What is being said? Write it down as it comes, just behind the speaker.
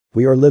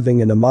We are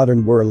living in a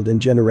modern world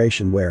and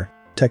generation where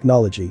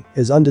technology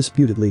is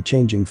undisputedly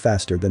changing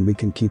faster than we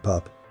can keep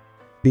up.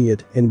 Be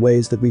it in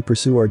ways that we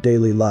pursue our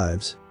daily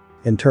lives,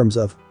 in terms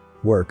of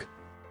work,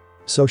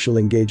 social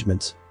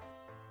engagements,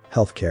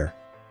 healthcare,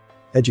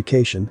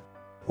 education,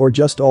 or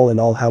just all in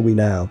all how we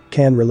now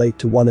can relate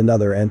to one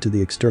another and to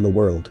the external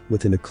world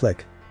within a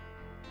click.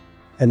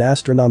 An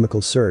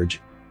astronomical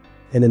surge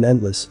in an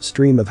endless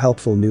stream of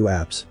helpful new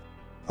apps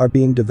are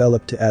being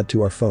developed to add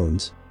to our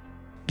phones,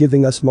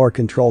 giving us more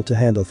control to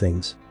handle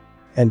things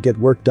and get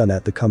work done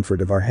at the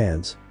comfort of our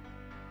hands.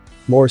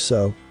 More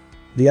so,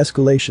 the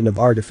escalation of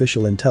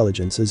artificial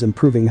intelligence is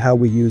improving how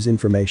we use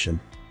information,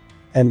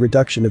 and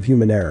reduction of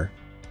human error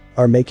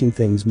are making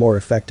things more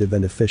effective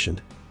and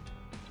efficient.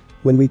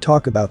 When we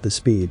talk about the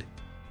speed,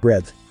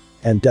 breadth,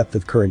 and depth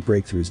of current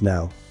breakthroughs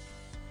now,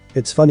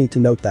 it's funny to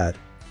note that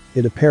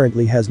it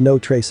apparently has no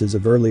traces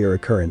of earlier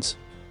occurrence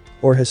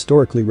or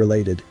historically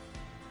related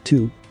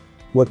to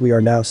what we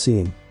are now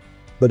seeing,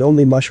 but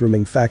only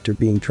mushrooming factor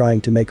being trying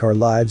to make our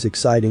lives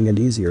exciting and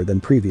easier than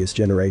previous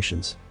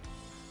generations.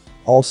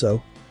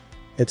 Also,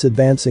 it's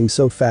advancing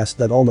so fast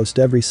that almost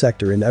every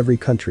sector in every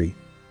country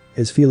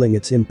is feeling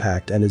its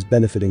impact and is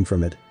benefiting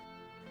from it,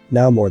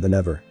 now more than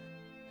ever.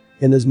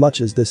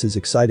 Inasmuch as this is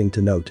exciting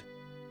to note,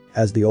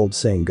 as the old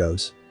saying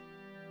goes,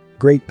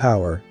 great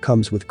power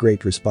comes with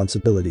great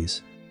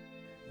responsibilities.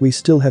 We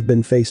still have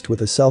been faced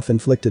with a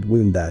self-inflicted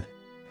wound that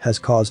has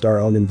caused our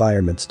own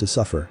environments to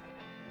suffer.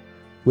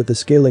 With the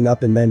scaling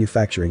up in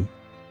manufacturing,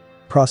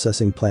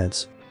 processing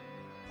plants,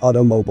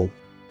 automobile,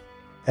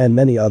 and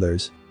many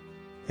others,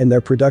 in their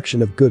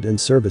production of goods and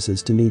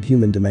services to meet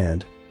human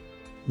demand,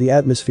 the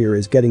atmosphere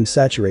is getting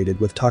saturated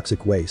with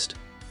toxic waste,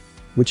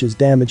 which is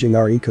damaging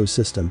our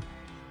ecosystem,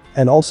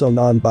 and also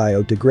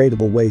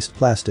non-biodegradable waste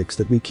plastics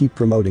that we keep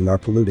promoting are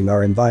polluting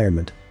our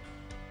environment.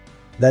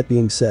 That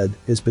being said,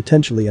 is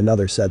potentially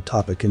another sad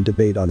topic and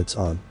debate on its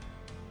own.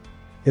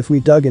 If we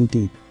dug in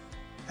deep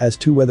as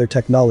to whether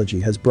technology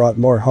has brought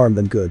more harm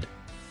than good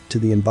to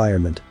the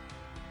environment,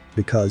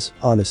 because,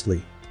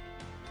 honestly,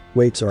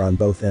 weights are on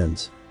both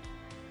ends.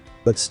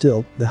 But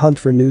still, the hunt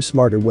for new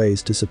smarter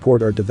ways to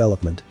support our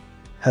development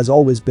has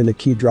always been a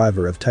key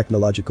driver of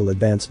technological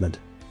advancement.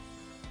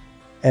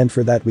 And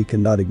for that we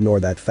cannot ignore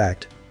that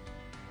fact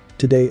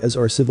today as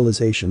our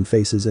civilization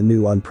faces a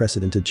new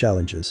unprecedented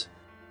challenges.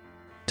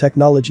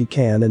 Technology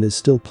can and is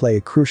still play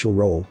a crucial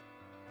role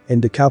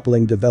in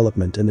decoupling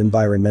development and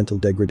environmental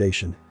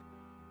degradation.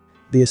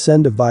 The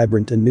ascent of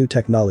vibrant and new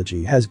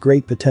technology has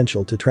great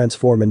potential to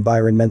transform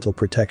environmental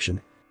protection.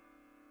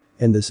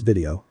 In this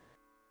video,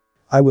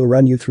 I will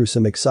run you through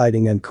some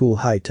exciting and cool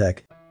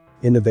high-tech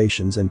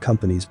innovations and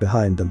companies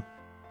behind them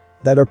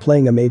that are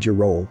playing a major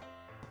role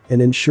in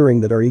ensuring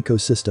that our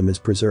ecosystem is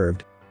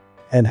preserved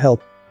and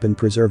help in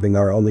preserving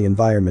our only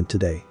environment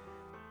today.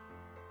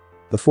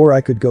 Before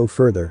I could go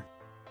further,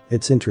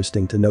 it's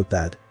interesting to note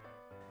that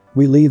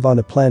we live on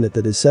a planet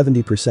that is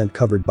 70%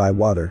 covered by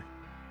water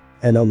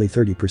and only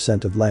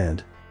 30% of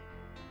land,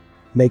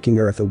 making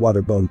Earth a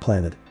waterborne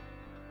planet.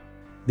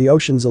 The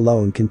oceans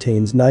alone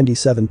contains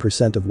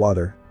 97% of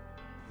water,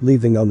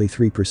 leaving only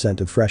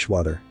 3% of fresh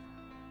water,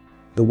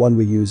 the one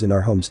we use in our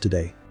homes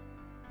today.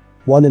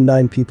 1 in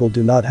 9 people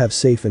do not have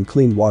safe and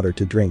clean water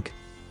to drink,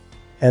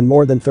 and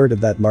more than a third of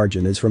that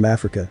margin is from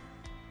Africa.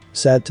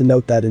 Sad to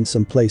note that in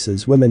some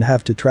places women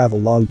have to travel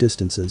long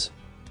distances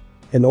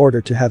in order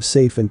to have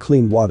safe and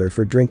clean water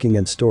for drinking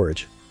and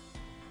storage.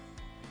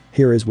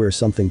 Here is where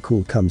something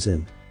cool comes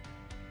in.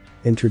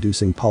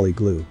 Introducing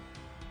Polyglue.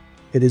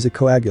 It is a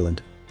coagulant,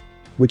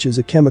 which is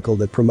a chemical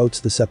that promotes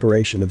the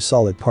separation of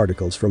solid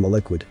particles from a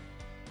liquid.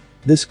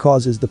 This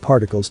causes the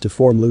particles to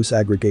form loose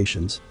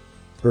aggregations,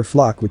 or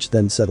flock, which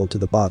then settle to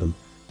the bottom.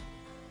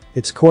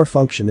 Its core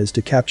function is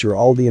to capture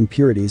all the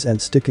impurities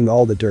and sticking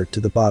all the dirt to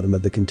the bottom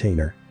of the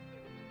container.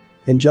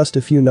 In just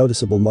a few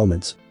noticeable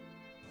moments,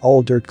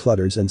 all dirt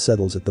clutters and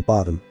settles at the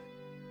bottom,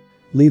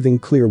 leaving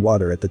clear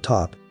water at the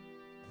top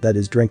that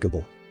is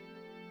drinkable.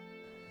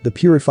 The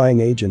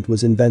purifying agent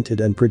was invented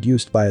and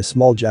produced by a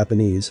small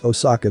Japanese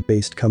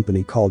Osaka-based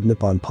company called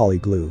Nippon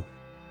Polyglue,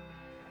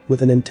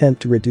 with an intent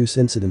to reduce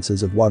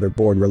incidences of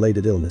waterborne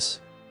related illness.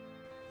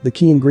 The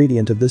key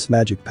ingredient of this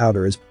magic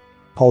powder is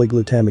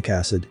polyglutamic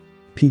acid,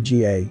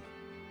 PGA,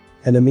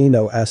 an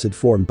amino acid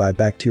formed by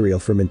bacterial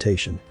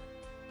fermentation,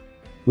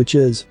 which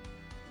is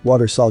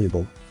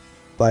water-soluble,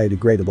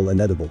 biodegradable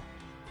and edible.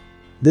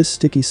 This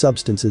sticky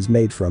substance is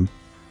made from,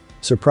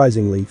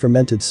 surprisingly,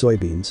 fermented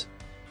soybeans,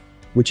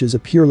 which is a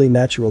purely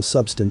natural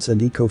substance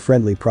and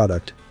eco-friendly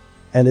product,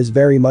 and is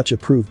very much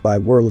approved by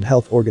World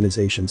Health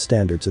Organization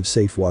standards of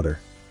safe water.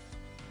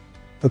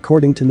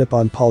 According to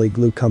Nippon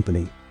Polyglue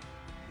Company,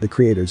 the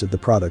creators of the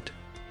product,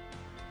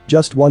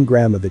 just 1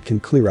 gram of it can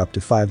clear up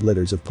to 5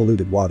 liters of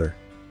polluted water.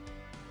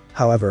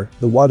 However,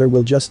 the water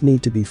will just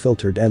need to be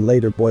filtered and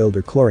later boiled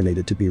or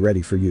chlorinated to be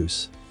ready for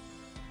use.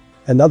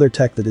 Another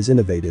tech that is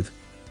innovative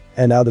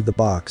and out of the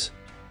box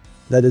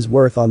that is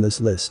worth on this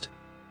list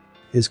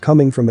is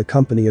coming from a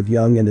company of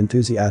young and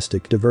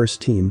enthusiastic diverse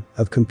team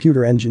of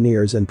computer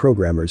engineers and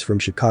programmers from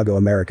Chicago,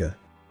 America.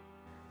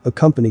 A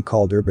company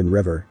called Urban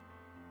River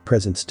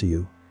presents to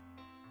you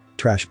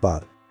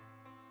TrashBot.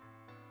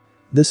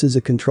 This is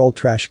a controlled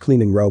trash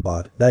cleaning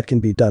robot that can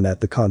be done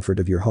at the comfort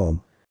of your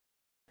home.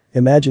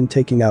 Imagine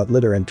taking out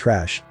litter and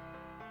trash,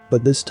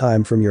 but this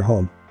time from your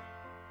home,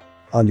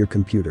 on your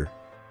computer.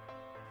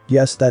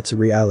 Yes, that's a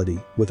reality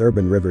with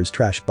Urban River's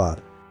TrashBot.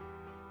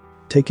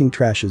 Taking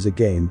trash is a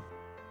game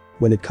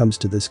when it comes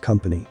to this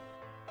company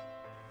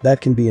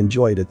that can be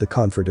enjoyed at the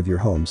comfort of your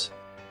homes.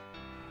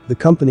 The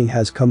company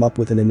has come up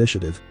with an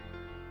initiative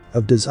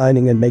of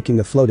designing and making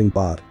a floating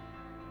bot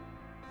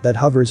that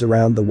hovers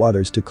around the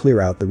waters to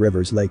clear out the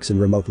rivers, lakes, and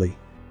remotely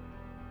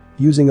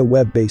using a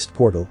web-based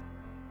portal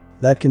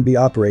that can be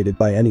operated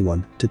by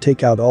anyone to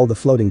take out all the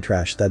floating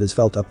trash that has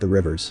felt up the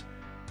rivers.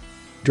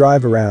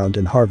 Drive around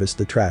and harvest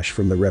the trash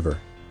from the river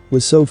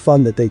was so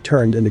fun that they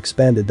turned and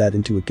expanded that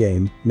into a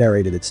game,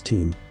 narrated its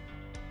team.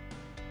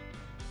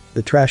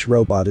 The trash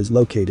robot is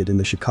located in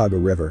the Chicago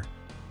River.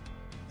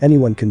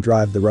 Anyone can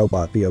drive the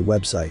robot via a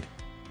website.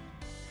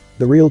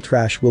 The real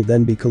trash will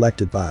then be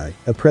collected by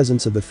a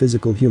presence of a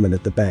physical human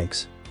at the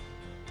banks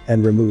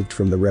and removed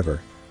from the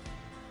river.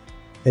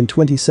 In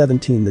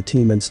 2017, the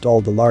team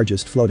installed the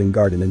largest floating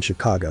garden in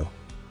Chicago.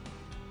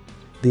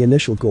 The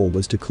initial goal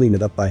was to clean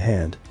it up by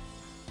hand.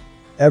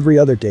 Every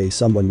other day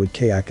someone would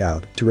kayak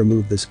out to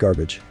remove this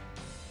garbage.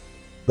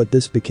 But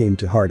this became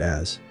too hard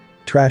as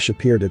trash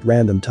appeared at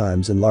random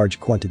times in large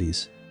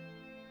quantities.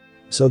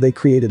 So they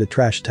created a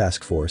trash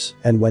task force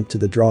and went to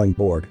the drawing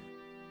board.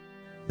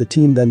 The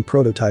team then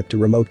prototyped a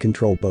remote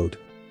control boat,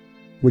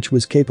 which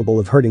was capable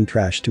of herding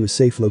trash to a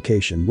safe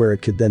location where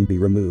it could then be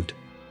removed.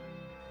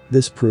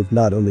 This proved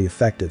not only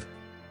effective,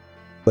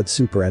 but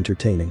super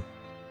entertaining.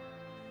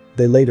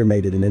 They later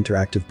made it an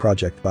interactive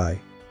project by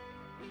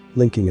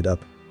linking it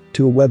up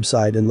to a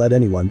website and let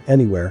anyone,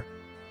 anywhere,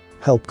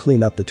 help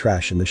clean up the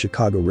trash in the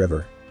Chicago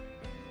River.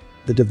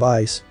 The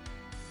device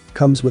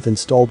comes with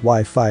installed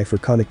Wi-Fi for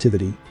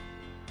connectivity,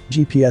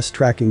 GPS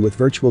tracking with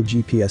virtual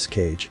GPS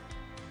cage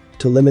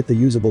to limit the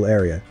usable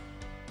area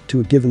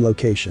to a given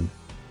location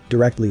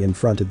directly in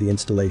front of the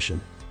installation,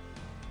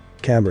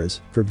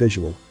 cameras for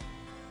visual,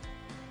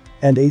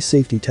 and a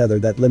safety tether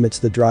that limits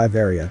the drive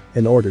area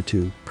in order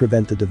to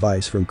prevent the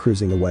device from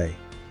cruising away,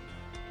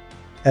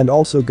 and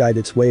also guide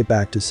its way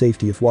back to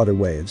safety if water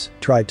waves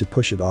tried to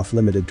push it off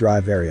limited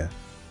drive area.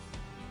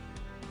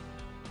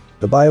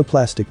 The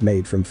bioplastic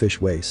made from fish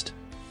waste.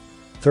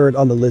 Third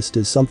on the list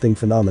is something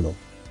phenomenal,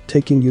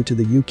 taking you to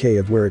the UK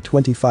of where a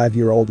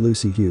 25-year-old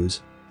Lucy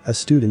Hughes, a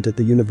student at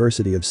the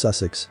University of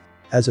Sussex,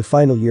 as a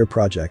final year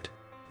project,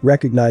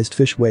 recognized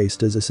fish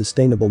waste as a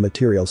sustainable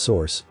material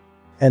source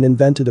and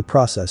invented a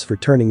process for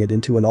turning it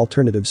into an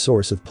alternative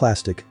source of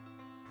plastic,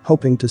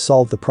 hoping to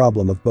solve the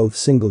problem of both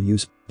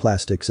single-use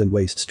plastics and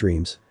waste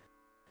streams.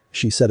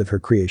 She said of her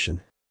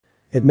creation,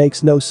 "It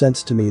makes no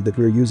sense to me that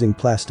we're using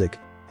plastic,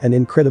 an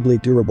incredibly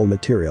durable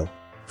material,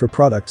 for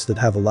products that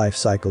have a life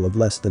cycle of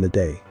less than a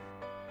day."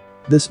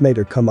 This made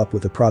her come up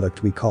with a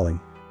product we calling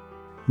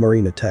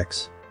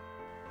MarinaTex.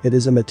 It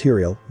is a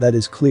material that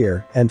is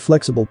clear and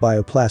flexible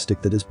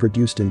bioplastic that is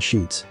produced in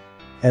sheets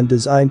and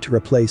designed to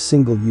replace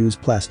single-use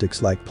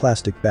plastics like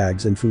plastic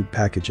bags and food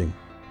packaging.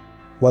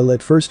 While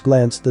at first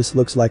glance this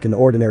looks like an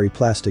ordinary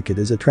plastic, it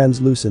is a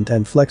translucent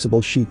and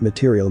flexible sheet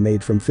material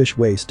made from fish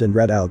waste and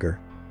red algae,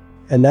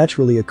 a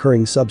naturally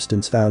occurring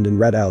substance found in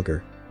red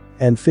algae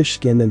and fish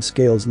skin and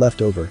scales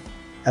left over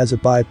as a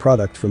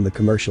byproduct from the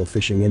commercial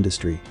fishing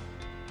industry.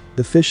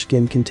 The fish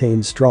skin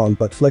contains strong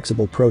but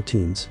flexible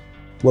proteins,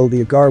 while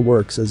the agar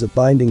works as a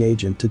binding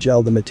agent to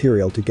gel the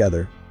material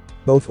together.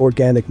 Both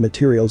organic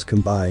materials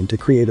combine to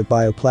create a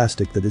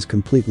bioplastic that is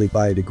completely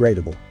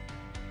biodegradable.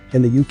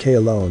 In the UK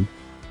alone,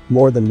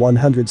 more than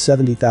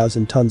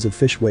 170,000 tons of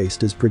fish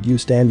waste is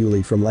produced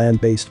annually from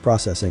land-based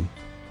processing,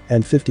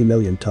 and 50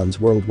 million tons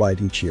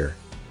worldwide each year.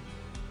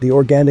 The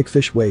organic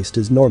fish waste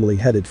is normally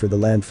headed for the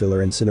landfill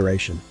or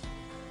incineration.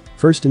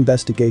 First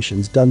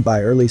investigations done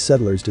by early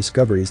settlers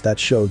discoveries that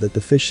show that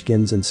the fish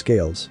skins and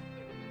scales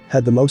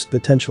had the most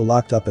potential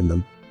locked up in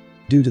them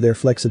due to their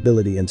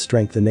flexibility and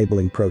strength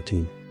enabling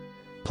protein.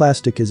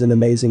 Plastic is an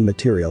amazing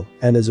material,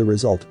 and as a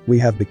result, we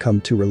have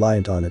become too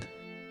reliant on it.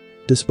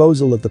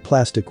 Disposal of the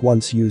plastic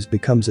once used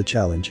becomes a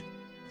challenge,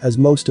 as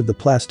most of the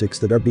plastics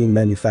that are being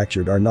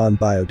manufactured are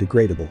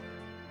non-biodegradable.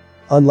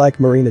 Unlike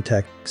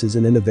MarinaTex is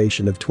an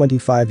innovation of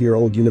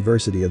 25-year-old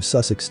University of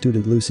Sussex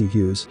student Lucy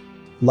Hughes,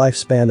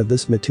 lifespan of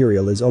this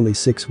material is only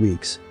 6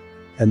 weeks,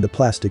 and the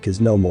plastic is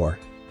no more.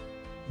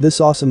 This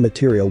awesome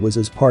material was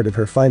as part of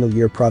her final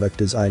year product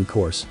design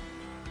course,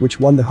 which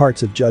won the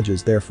hearts of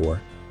judges,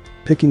 therefore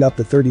picking up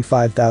the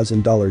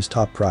 $35,000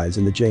 top prize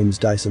in the James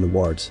Dyson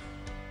Awards.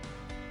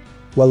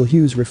 While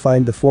Hughes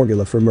refined the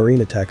formula for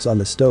MarinaTex on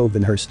the stove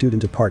in her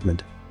student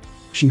apartment,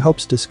 she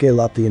hopes to scale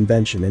up the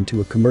invention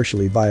into a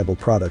commercially viable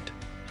product.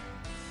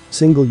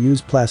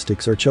 Single-use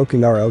plastics are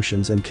choking our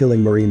oceans and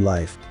killing marine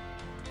life.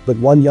 But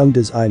one young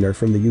designer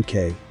from the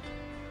UK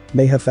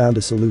may have found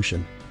a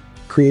solution,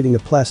 creating a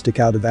plastic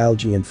out of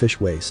algae and fish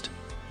waste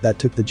that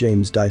took the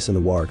James Dyson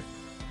Award.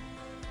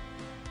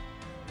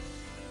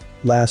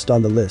 Last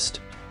on the list,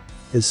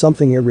 is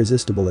something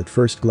irresistible at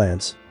first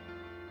glance.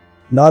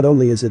 Not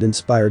only is it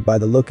inspired by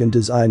the look and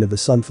design of a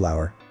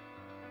sunflower,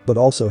 but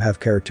also have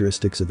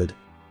characteristics of it.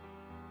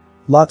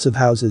 Lots of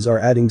houses are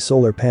adding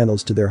solar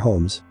panels to their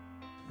homes,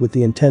 with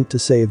the intent to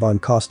save on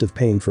cost of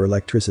paying for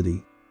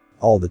electricity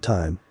all the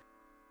time.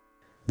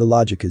 The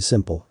logic is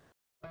simple.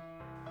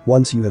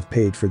 Once you have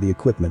paid for the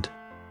equipment,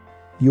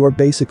 you are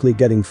basically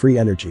getting free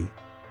energy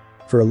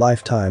for a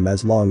lifetime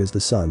as long as the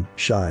sun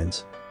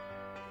shines.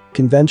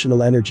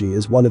 Conventional energy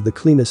is one of the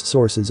cleanest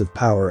sources of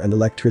power and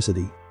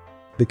electricity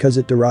because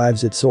it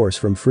derives its source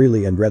from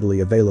freely and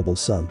readily available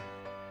sun.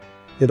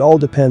 It all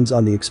depends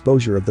on the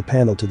exposure of the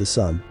panel to the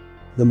sun.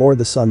 The more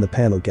the sun the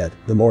panel get,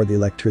 the more the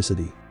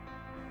electricity.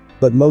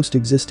 But most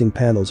existing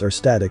panels are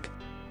static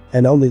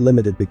and only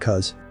limited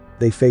because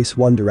they face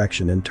one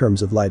direction in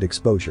terms of light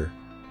exposure.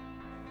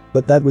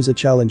 But that was a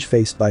challenge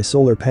faced by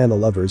solar panel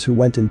lovers who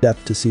went in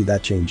depth to see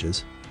that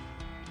changes.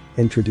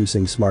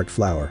 Introducing Smart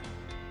Flower.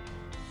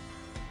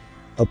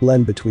 A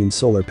blend between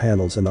solar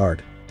panels and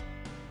art.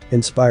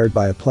 Inspired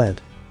by a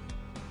plant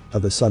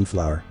of a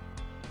sunflower,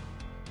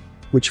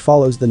 which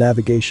follows the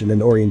navigation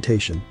and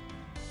orientation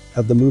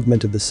of the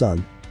movement of the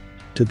sun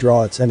to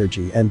draw its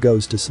energy and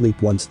goes to sleep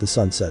once the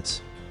sun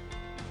sets.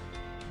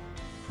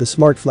 The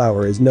Smart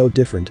Flower is no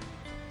different.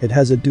 It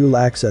has a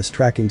dual-axis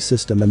tracking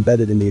system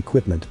embedded in the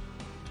equipment,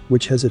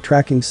 which has a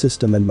tracking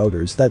system and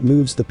motors that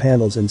moves the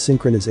panels in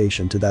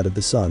synchronization to that of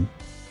the sun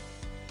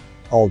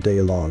all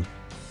day long.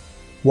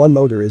 One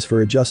motor is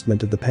for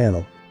adjustment of the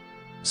panel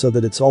so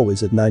that it's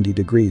always at 90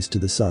 degrees to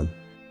the sun.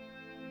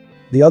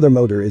 The other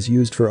motor is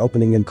used for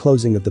opening and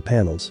closing of the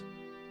panels,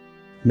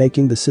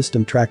 making the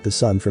system track the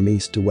sun from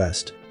east to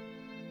west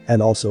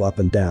and also up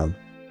and down.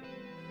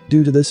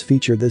 Due to this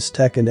feature, this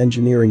tech and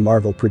engineering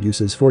marvel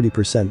produces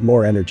 40%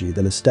 more energy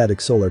than a static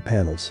solar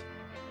panels.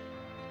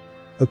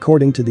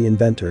 According to the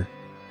inventor,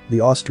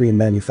 the Austrian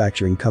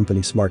manufacturing company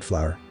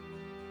Smartflower.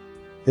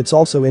 It's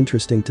also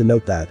interesting to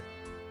note that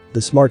the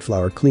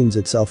Smartflower cleans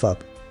itself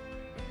up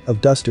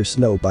of dust or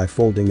snow by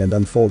folding and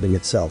unfolding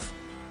itself.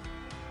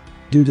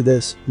 Due to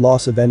this,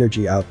 loss of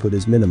energy output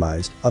is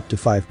minimized up to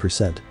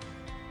 5%.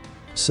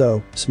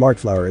 So,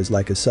 Smartflower is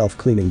like a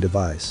self-cleaning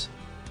device.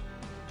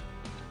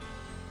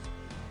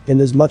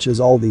 Inasmuch as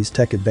all these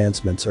tech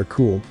advancements are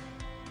cool,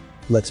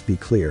 let's be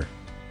clear.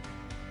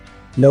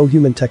 No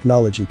human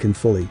technology can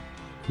fully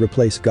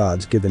replace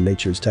God's given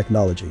nature's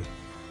technology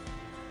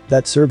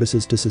that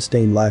services to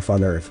sustain life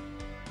on Earth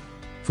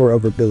for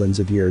over billions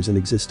of years in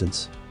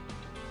existence.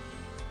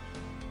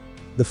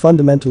 The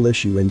fundamental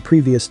issue in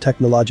previous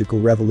technological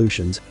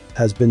revolutions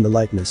has been the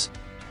lightness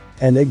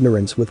and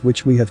ignorance with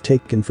which we have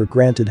taken for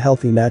granted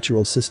healthy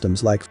natural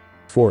systems like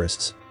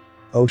forests,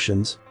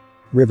 oceans,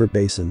 river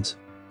basins,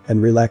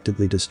 and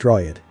reluctantly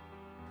destroy it.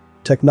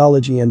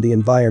 Technology and the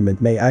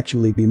environment may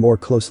actually be more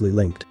closely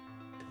linked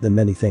than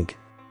many think.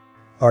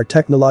 Our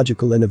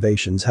technological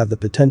innovations have the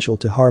potential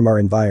to harm our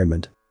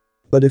environment,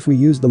 but if we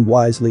use them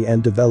wisely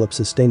and develop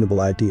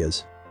sustainable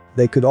ideas,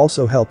 they could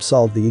also help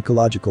solve the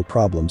ecological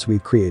problems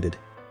we've created.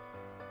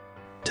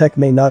 Tech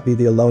may not be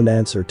the alone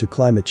answer to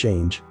climate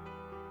change,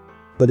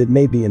 but it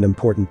may be an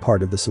important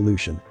part of the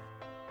solution.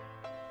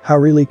 How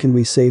really can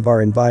we save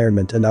our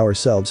environment and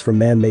ourselves from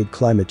man-made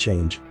climate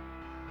change?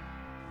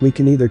 We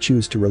can either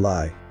choose to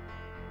rely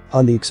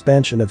on the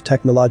expansion of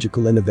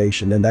technological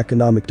innovation and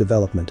economic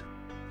development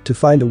to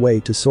find a way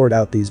to sort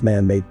out these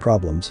man-made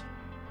problems,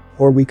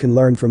 or we can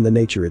learn from the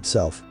nature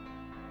itself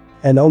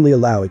and only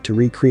allow it to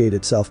recreate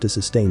itself to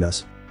sustain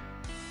us.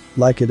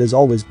 Like it has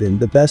always been,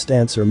 the best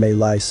answer may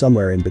lie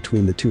somewhere in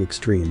between the two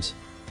extremes.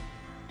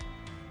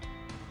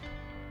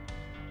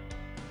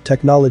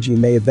 Technology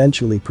may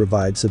eventually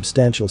provide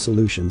substantial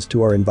solutions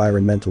to our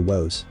environmental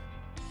woes.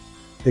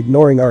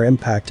 Ignoring our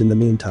impact in the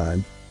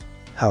meantime,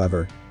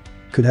 however,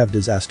 could have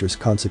disastrous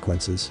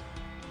consequences.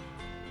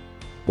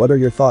 What are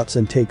your thoughts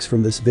and takes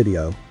from this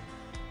video?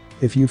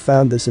 If you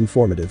found this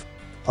informative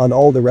on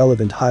all the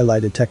relevant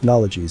highlighted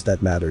technologies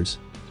that matters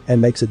and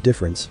makes a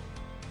difference,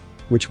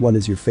 which one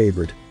is your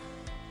favorite?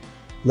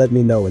 Let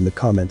me know in the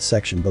comments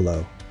section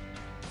below.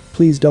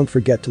 Please don't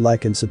forget to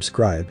like and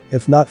subscribe.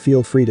 If not,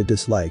 feel free to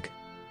dislike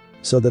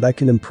so that I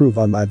can improve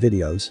on my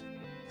videos.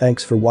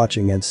 Thanks for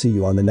watching and see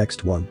you on the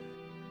next one.